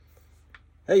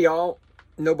Hey y'all,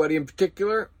 nobody in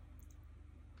particular.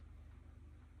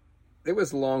 It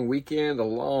was a long weekend, a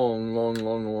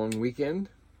long weekend.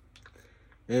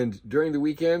 And during the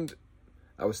weekend,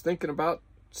 I was thinking about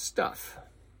stuff.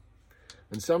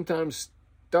 And sometimes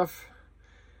stuff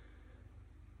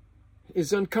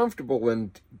is uncomfortable,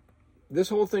 and this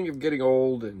whole thing of getting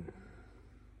old and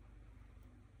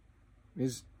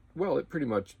it pretty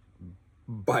much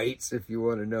bites, if you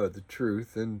want to know the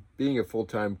truth. And being a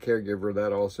full-time caregiver,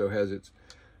 that also has its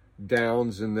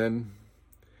downs, and then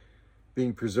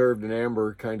being preserved in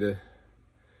amber kind of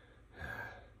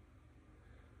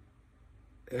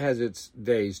has its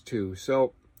days too.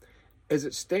 So as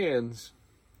it stands,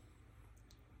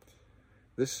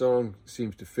 this song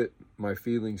seems to fit my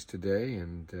feelings today,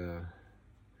 and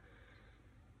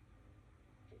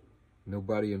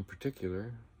nobody in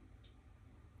particular.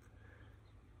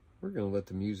 We're going to let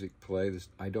the music play. This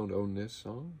I don't own this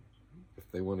song.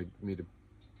 If they wanted me to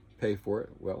pay for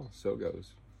it, well, so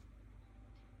goes.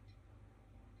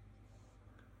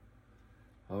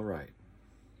 All right.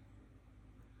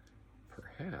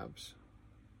 Perhaps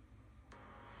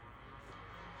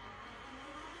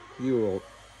you will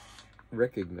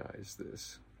recognize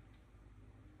this.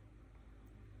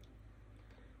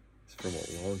 It's from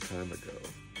a long time ago.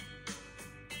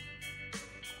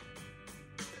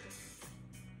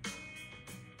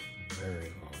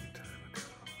 Very long time ago.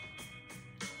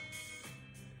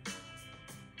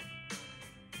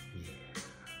 Yeah.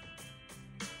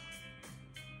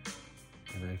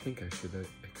 And I think I should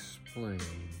explain.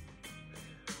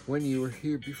 When you were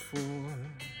here before,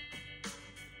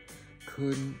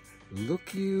 couldn't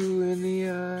look you in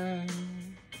the eye,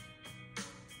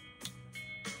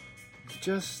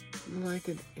 just like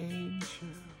an angel.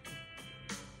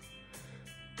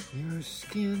 Your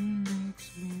skin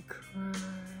makes me cry.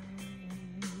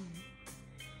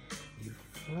 You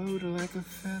float like a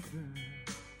feather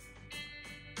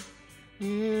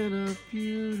in a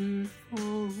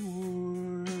beautiful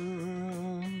world.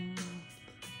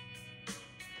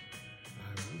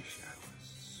 I wish I was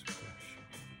special.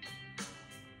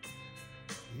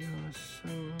 You're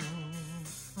so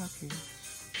fucking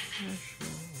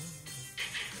special.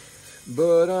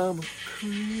 But I'm a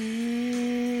creep,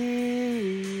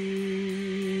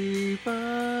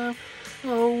 I'm a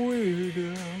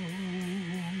weirdo.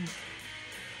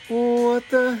 What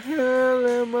the hell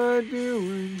am I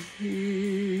doing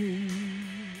here?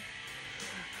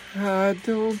 I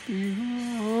don't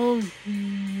belong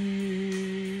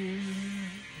here.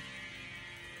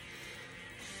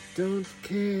 Don't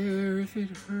care if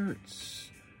it hurts.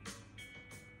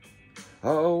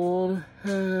 I wanna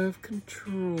have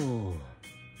control.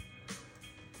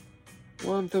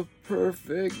 Want the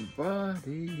perfect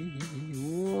body.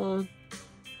 Want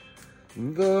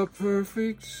the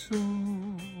perfect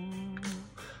soul.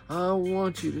 I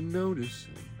want you to notice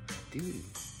it. Do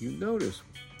you notice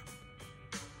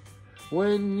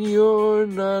when you're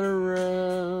not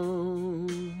around?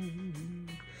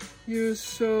 You're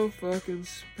so fucking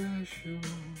special.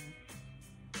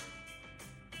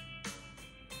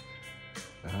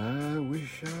 I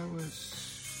wish I was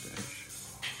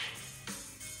special,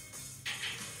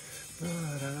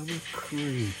 but I'm a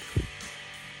creep.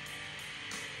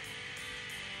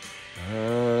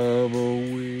 I'm a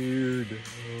weirdo.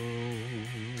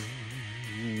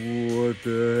 What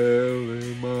the hell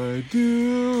am I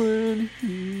doing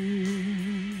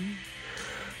here?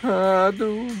 I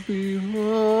don't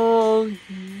belong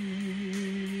here.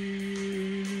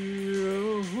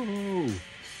 Oh,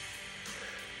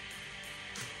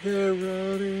 they're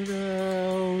running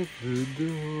out the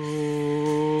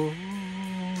door.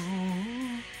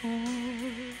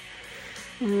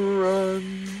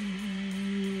 Running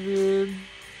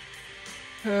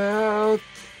out,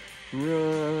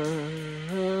 run,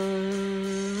 run,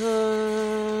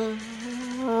 run,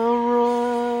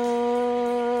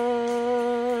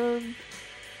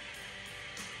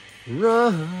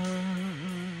 run.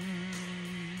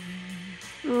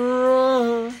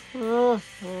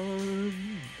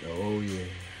 Oh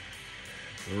yeah,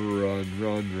 run,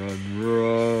 run, run,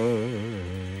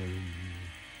 run.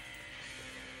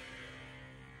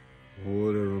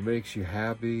 Whatever makes you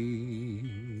happy,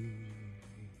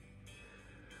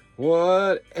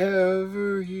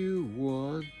 whatever you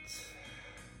want,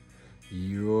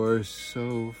 you're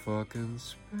so fucking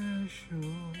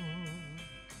special.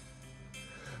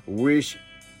 Wish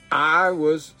I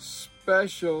was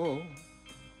special,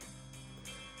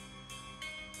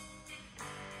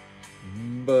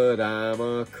 but I'm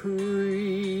a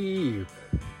creep.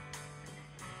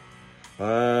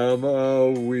 I'm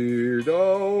a weirdo.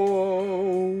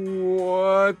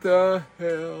 What the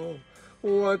hell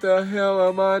What the hell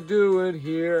am I doing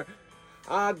here?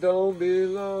 I don't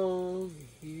belong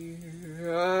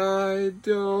here. I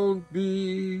don't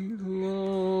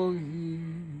belong here.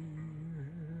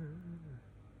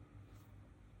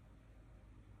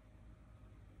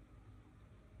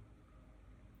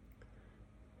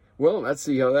 Well, let's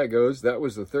see how that goes. That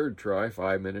was the third try,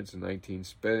 5 minutes and 19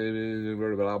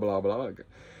 blah, blah, blah.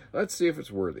 Let's see if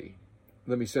it's worthy.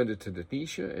 Let me send it to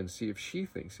Denisha and see if she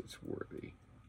thinks it's worthy.